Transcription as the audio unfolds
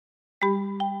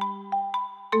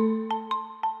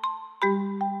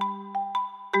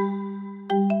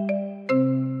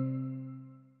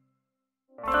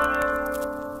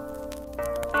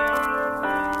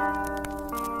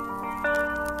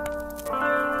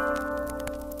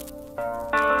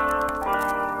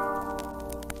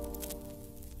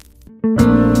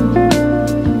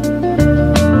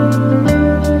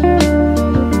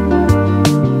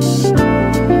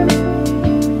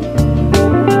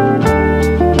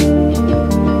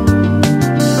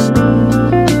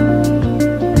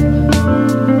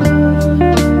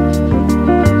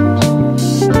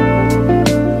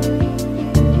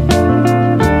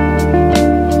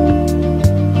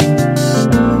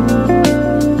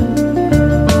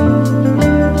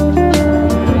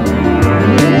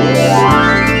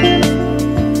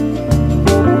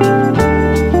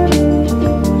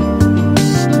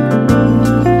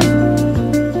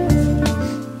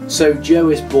Joe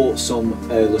has bought some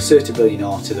Lacerta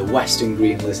billiardata, the western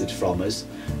green lizard, from us,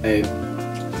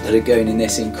 that are going in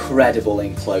this incredible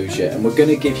enclosure, and we're going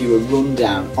to give you a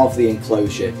rundown of the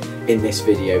enclosure in this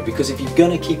video, because if you're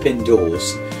going to keep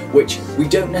indoors, which we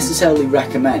don't necessarily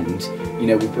recommend, you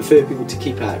know, we prefer people to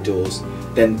keep outdoors,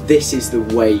 then this is the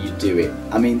way you do it.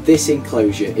 I mean, this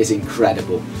enclosure is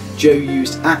incredible. Joe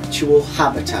used actual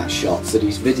habitat shots that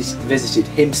he's visited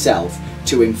himself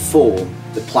to inform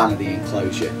the plan of the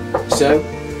enclosure. So,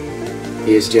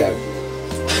 here's Joe.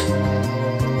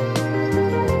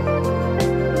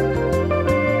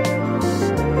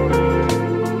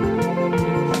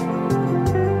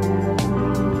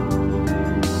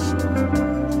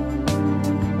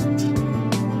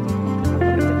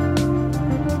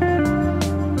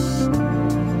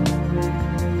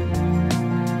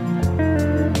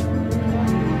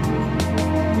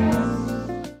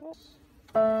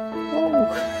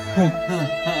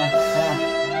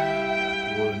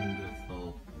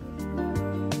 Wonderful.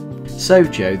 So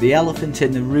Joe, the elephant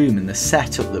in the room and the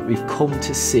setup that we've come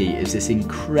to see is this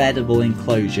incredible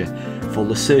enclosure for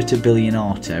Lacerta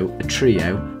billiardata, a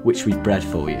trio which we've bred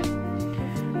for you.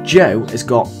 Joe has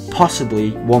got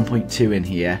possibly 1.2 in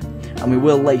here, and we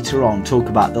will later on talk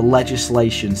about the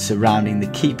legislation surrounding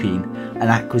the keeping and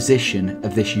acquisition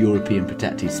of this European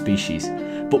protected species.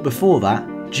 But before that,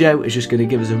 Joe is just going to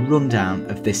give us a rundown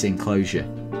of this enclosure.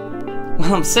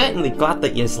 Well, I'm certainly glad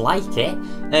that you like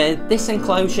it. This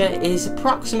enclosure is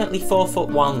approximately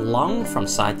 4'1" long from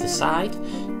side to side,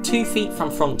 2 feet from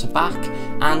front to back,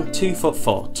 and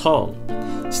 2'4" tall.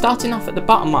 Starting off at the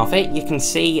bottom of it, you can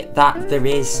see that there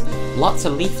is lots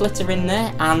of leaf litter in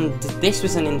there, and this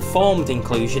was an informed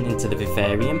inclusion into the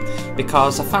vivarium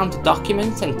because I found a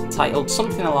document entitled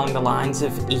something along the lines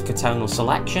of ecotonal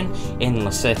selection in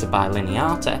Lacerta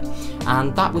bilineata,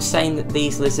 and that was saying that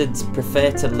these lizards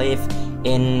prefer to live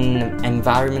in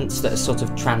environments that are sort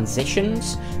of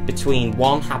transitions between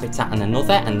one habitat and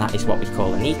another, and that is what we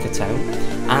call an ecotone,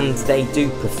 and they do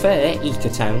prefer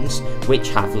ecotones which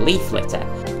have leaf litter.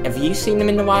 Have you seen them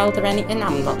in the wild or anything?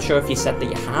 I'm not sure if you said that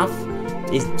you have.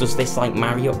 Does this like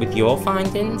marry up with your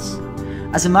findings?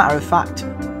 As a matter of fact,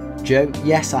 Joe,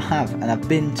 yes I have, and I've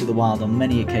been to the wild on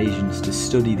many occasions to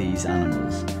study these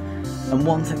animals. And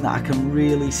one thing that I can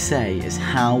really say is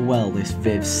how well this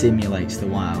viv simulates the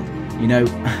wild. You know,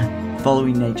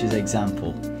 following nature's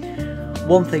example.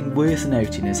 One thing worth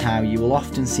noting is how you will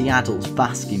often see adults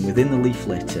basking within the leaf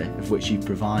litter of which you've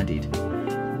provided,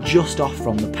 just off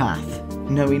from the path,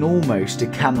 knowing almost to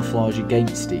camouflage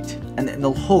against it, and then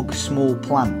they'll hug small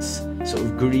plants, sort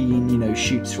of green, you know,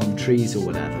 shoots from trees or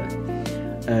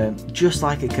whatever, just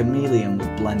like a chameleon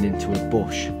would blend into a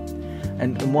bush.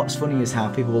 And what's funny is how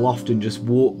people will often just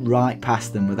walk right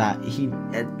past them without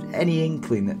any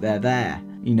inkling that they're there.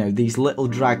 You know, these little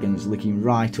dragons looking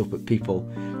right up at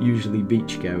people, usually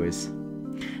beachgoers.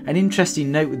 An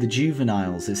interesting note with the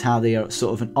juveniles is how they are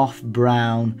sort of an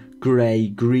off-brown, grey,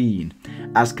 green,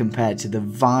 as compared to the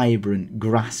vibrant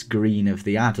grass green of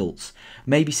the adults,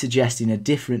 maybe suggesting a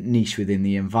different niche within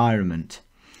the environment.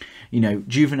 You know,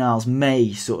 juveniles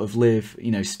may sort of live, you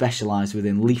know, specialise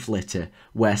within leaf litter,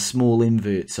 where small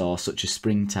inverts are, such as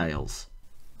springtails.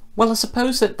 Well, I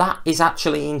suppose that is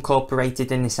actually incorporated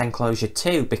in this enclosure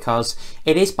too, because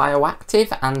it is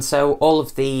bioactive, and so all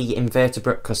of the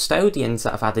invertebrate custodians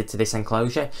that I've added to this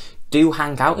enclosure do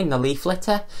hang out in the leaf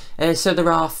litter. So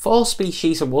there are 4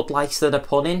 species of woodlice that are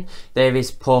put in. There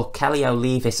is Porcellio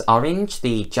orange,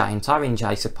 the giant orange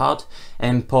isopod,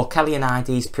 and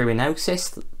Porcellionides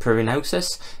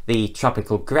pruinosus, the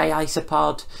tropical grey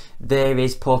isopod. There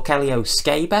is Porcellio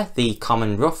scaba, the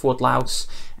common rough woodlouse,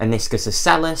 Aniscus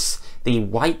ocellus, the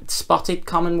white-spotted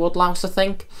common woodlouse, I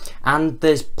think, and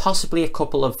there's possibly a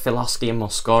couple of Philoscia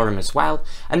muscorum as well.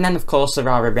 And then, of course, there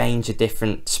are a range of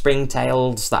different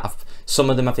springtails that some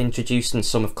of them I've introduced and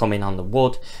some have come in on the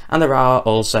wood, and there are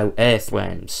also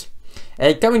earthworms.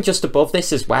 Going just above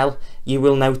this as well, you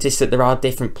will notice that there are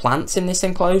different plants in this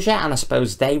enclosure, and I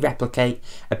suppose they replicate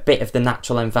a bit of the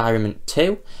natural environment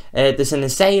too. There's an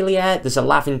azalea, there's a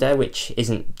lavender which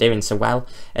isn't doing so well,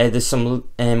 there's some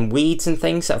weeds and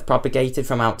things that have propagated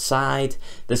from outside,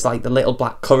 there's like the little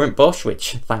black currant bush,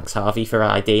 which thanks Harvey for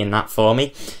IDing that for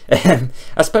me.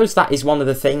 I suppose that is one of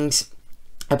the things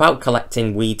about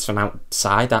collecting weeds from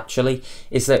outside actually,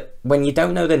 is that when you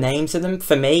don't know the names of them,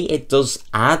 for me it does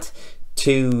add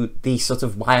to the sort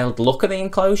of wild look of the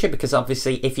enclosure, because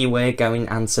obviously if you were going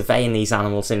and surveying these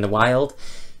animals in the wild,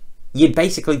 you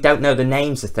basically don't know the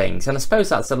names of things, and I suppose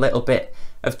that's a little bit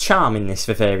of charm in this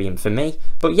vivarium for me.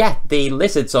 But yeah, the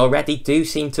lizards already do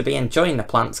seem to be enjoying the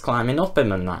plants climbing up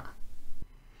them and that.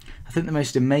 I think the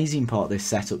most amazing part of this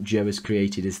setup Joe has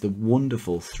created is the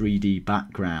wonderful 3D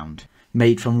background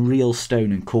made from real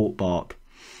stone and cork bark.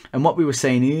 And what we were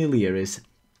saying earlier is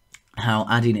how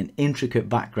adding an intricate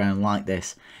background like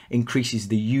this increases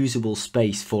the usable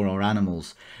space for our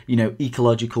animals. You know,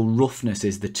 ecological roughness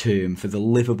is the term for the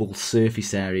livable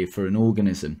surface area for an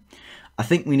organism. I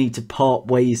think we need to part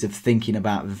ways of thinking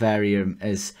about vivarium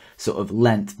as sort of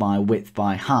length by width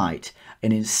by height,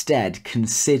 and instead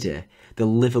consider the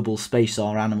livable space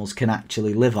our animals can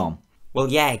actually live on. Well,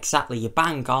 yeah, exactly. You're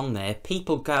bang on there.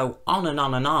 People go on and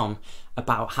on and on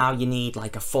about how you need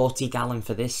like a 40 gallon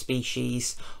for this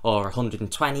species, or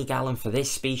 120 gallon for this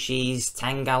species,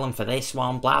 10 gallon for this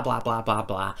one, blah, blah, blah, blah,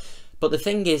 blah. But the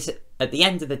thing is, at the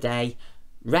end of the day,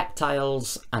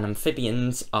 reptiles and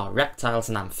amphibians are reptiles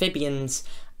and amphibians,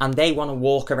 and they want to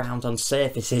walk around on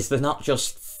surfaces. They're not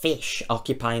just fish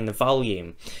occupying the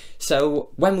volume. So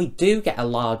when we do get a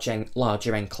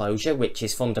larger enclosure, which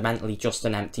is fundamentally just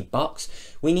an empty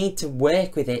box, we need to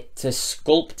work with it to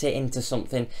sculpt it into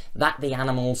something that the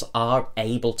animals are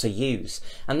able to use.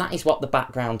 And that is what the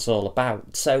background's all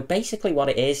about. So basically what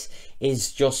it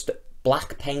is just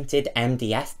black painted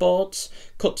MDF boards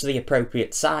cut to the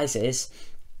appropriate sizes,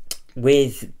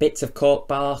 with bits of cork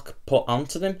bark put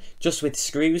onto them, just with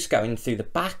screws going through the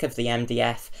back of the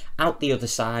MDF, out the other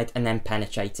side, and then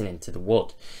penetrating into the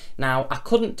wood. Now, I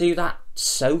couldn't do that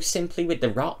so simply with the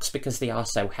rocks because they are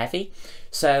so heavy.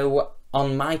 So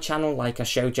on my channel, like I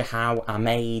showed you how I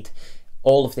made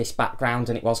all of this background,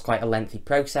 and it was quite a lengthy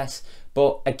process.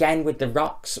 But again, with the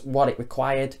rocks, what it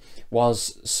required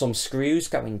was some screws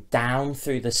going down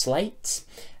through the slates,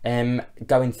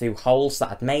 going through holes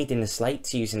that I'd made in the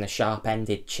slates using a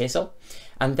sharp-ended chisel,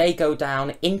 and they go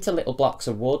down into little blocks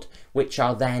of wood, which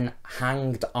are then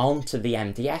hanged onto the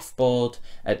MDF board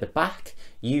at the back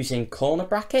using corner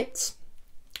brackets.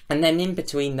 And then in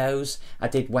between those, I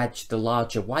did wedge the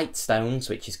larger white stones,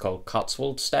 which is called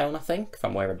Cotswold stone, I think,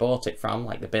 from where I bought it from,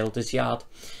 like the builder's yard.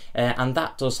 And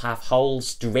that does have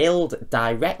holes drilled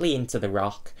directly into the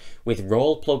rock with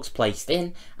roll plugs placed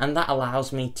in, and that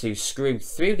allows me to screw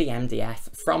through the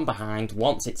MDF from behind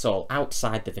once it's all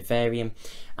outside the vivarium,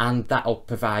 and that'll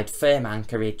provide firm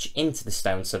anchorage into the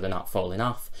stones so they're not falling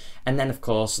off. And then of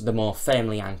course the more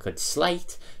firmly anchored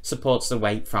slate supports the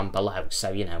weight from below.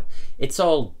 So, you know, it's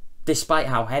all, despite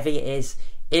how heavy it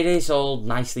is all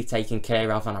nicely taken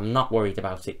care of, and I'm not worried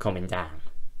about it coming down.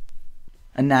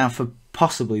 And now for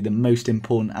possibly the most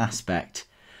important aspect,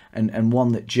 and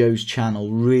one that Joe's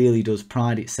channel really does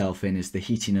pride itself in, is the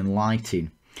heating and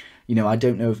lighting. You know, I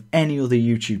don't know of any other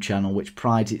YouTube channel which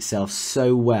prides itself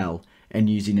so well in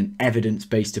using an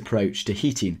evidence-based approach to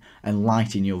heating and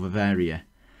lighting your vivaria.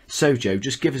 So Joe,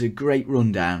 just give us a great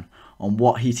rundown on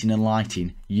what heating and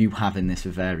lighting you have in this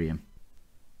vivarium.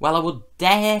 Well, I would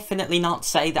definitely not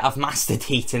say that I've mastered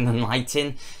heating and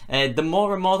lighting. The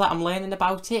more and more that I'm learning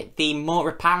about it, the more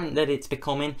apparent that it's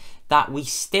becoming that we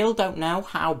still don't know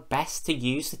how best to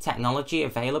use the technology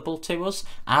available to us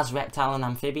as reptile and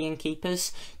amphibian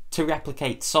keepers to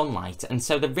replicate sunlight. And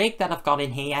so the rig that I've got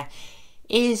in here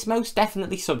is most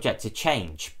definitely subject to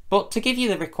change. But to give you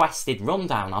the requested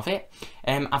rundown of it,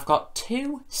 I've got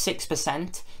two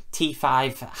 6%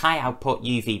 T5 high output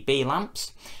UVB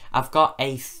lamps. I've got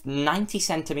a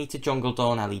 90cm Jungle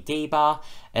Dawn LED bar,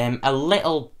 a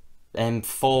little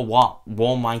 4-watt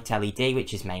warm white LED,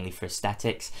 which is mainly for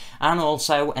aesthetics, and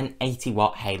also an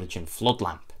 80-watt halogen flood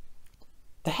lamp.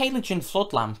 The halogen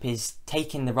flood lamp is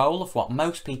taking the role of what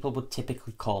most people would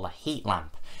typically call a heat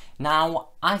lamp. Now,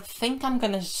 I think I'm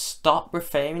going to stop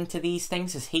referring to these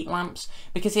things as heat lamps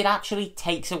because it actually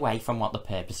takes away from what the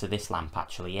purpose of this lamp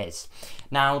actually is.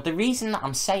 Now, the reason that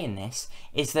I'm saying this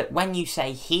is that when you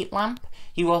say heat lamp,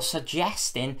 you are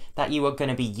suggesting that you are going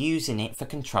to be using it for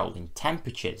controlling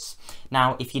temperatures.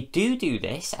 Now, if you do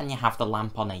this and you have the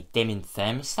lamp on a dimming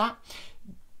thermostat,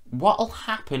 what will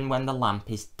happen when the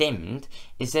lamp is dimmed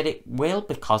is that it will,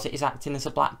 because it is acting as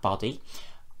a black body,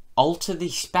 alter the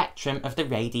spectrum of the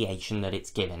radiation that it's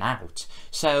giving out.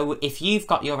 So if you've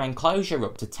got your enclosure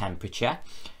up to temperature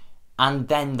and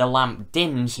then the lamp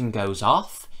dims and goes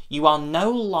off, you are no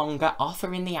longer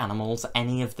offering the animals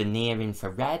any of the near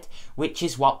infrared, which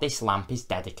is what this lamp is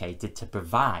dedicated to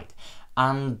provide.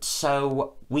 And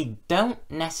so we don't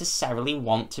necessarily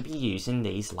want to be using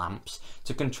these lamps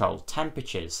to control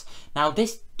temperatures. Now,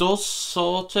 this does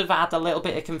sort of add a little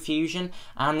bit of confusion,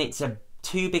 and it's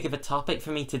too big of a topic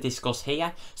for me to discuss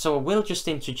here, so I will just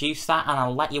introduce that, and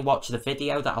I'll let you watch the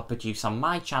video that I'll produce on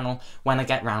my channel when I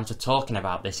get round to talking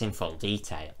about this in full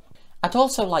detail. I'd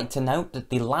also like to note that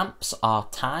the lamps are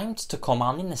timed to come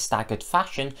on in a staggered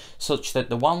fashion, such that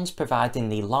the ones providing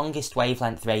the longest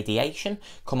wavelength radiation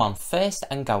come on first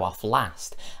and go off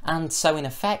last, and so in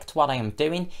effect what I am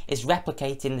doing is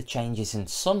replicating the changes in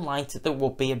sunlight that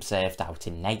would be observed out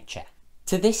in nature.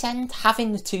 To this end,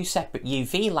 having the two separate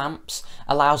UV lamps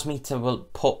allows me to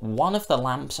put one of the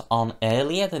lamps on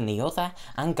earlier than the other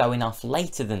and going off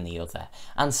later than the other,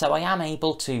 and so I am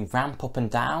able to ramp up and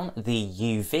down the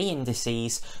UV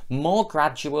indices more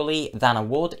gradually than I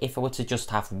would if I were to just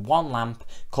have one lamp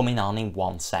coming on in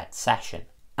one set session.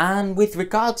 And with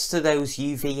regards to those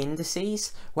UV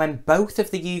indices, when both of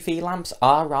the UV lamps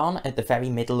are on at the very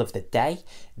middle of the day,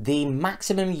 the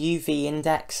maximum UV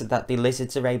index that the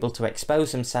lizards are able to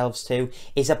expose themselves to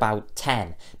is about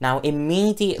 10. Now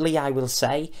immediately I will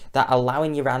say that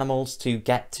allowing your animals to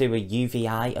get to a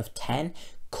UVI of 10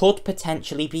 could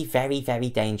potentially be very, very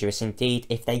dangerous indeed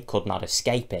if they could not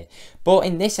escape it. But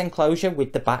in this enclosure,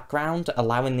 with the background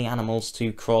allowing the animals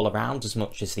to crawl around as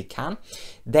much as they can,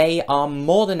 they are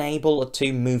more than able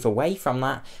to move away from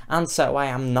that, and so I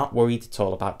am not worried at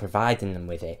all about providing them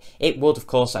with it. It would of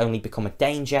course only become a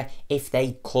danger if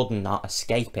they could not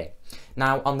escape it.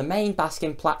 Now on the main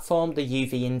basking platform, the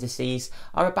UV indices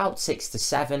are about 6 to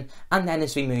 7, and then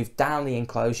as we move down the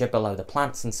enclosure below the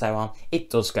plants and so on, it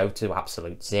does go to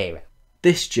absolute 0.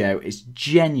 This, Joe, is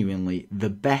genuinely the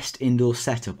best indoor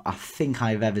setup I think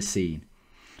I've ever seen.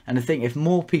 And I think if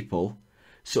more people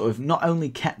sort of not only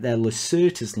kept their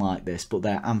Lacertas like this, but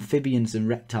their amphibians and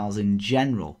reptiles in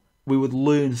general, we would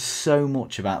learn so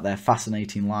much about their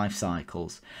fascinating life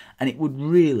cycles, and it would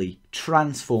really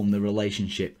transform the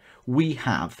relationship we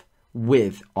have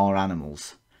with our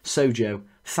animals. So Joe,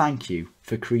 thank you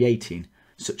for creating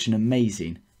such an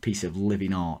amazing piece of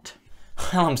living art.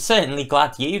 Well, I'm certainly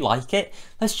glad you like it.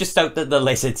 Let's just hope that the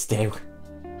lizards do.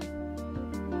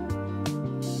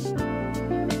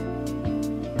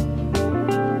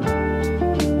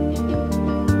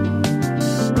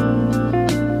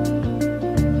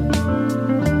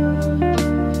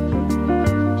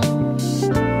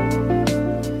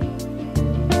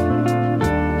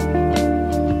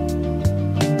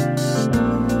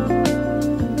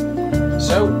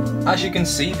 As you can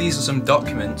see, these are some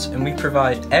documents, and we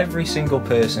provide every single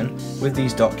person with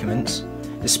these documents,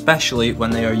 especially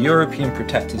when they are European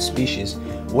protected species,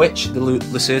 which the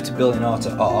Lacerta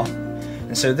bilineata are.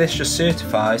 And so this just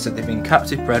certifies that they've been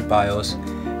captive bred by us,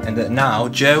 and that now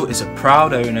Joe is a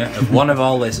proud owner of one of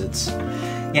our lizards.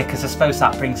 Yeah, because I suppose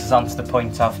that brings us on to the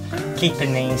point of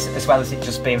keeping these, as well as it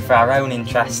just being for our own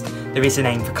interest, there is an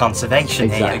aim for conservation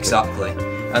here. Exactly.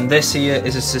 And this here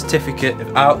is a certificate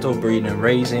of outdoor breeding and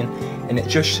raising, and it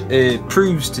just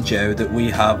proves to Joe that we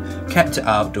have kept it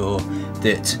outdoor,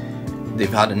 that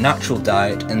they've had a natural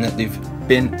diet, and that they've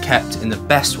been kept in the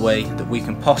best way that we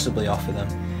can possibly offer them.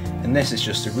 And this is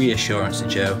just a reassurance to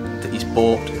Joe that he's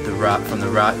bought the rat from the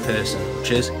right person,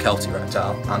 which is Celtic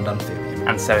Reptile and Amphibian.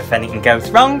 And so if anything goes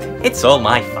wrong, it's all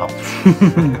my fault.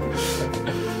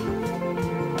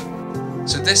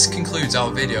 So this concludes our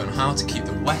video on how to keep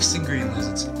the western green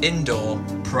lizards indoor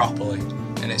properly,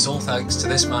 and it's all thanks to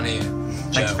this man here,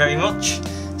 Joe. Thanks very much.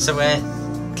 So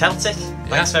Celtic,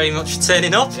 thanks very much for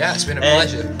turning up. Yeah, it's been a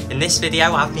pleasure. In this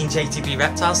video I've been JTB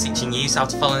Reptiles, teaching you how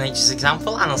to follow nature's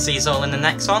example, and I'll see you all in the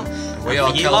next one. We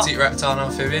are Celtic Reptile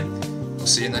and Amphibian. We'll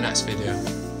see you in the next video.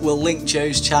 We'll link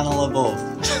Joe's channel above.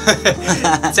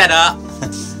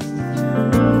 Ta-da!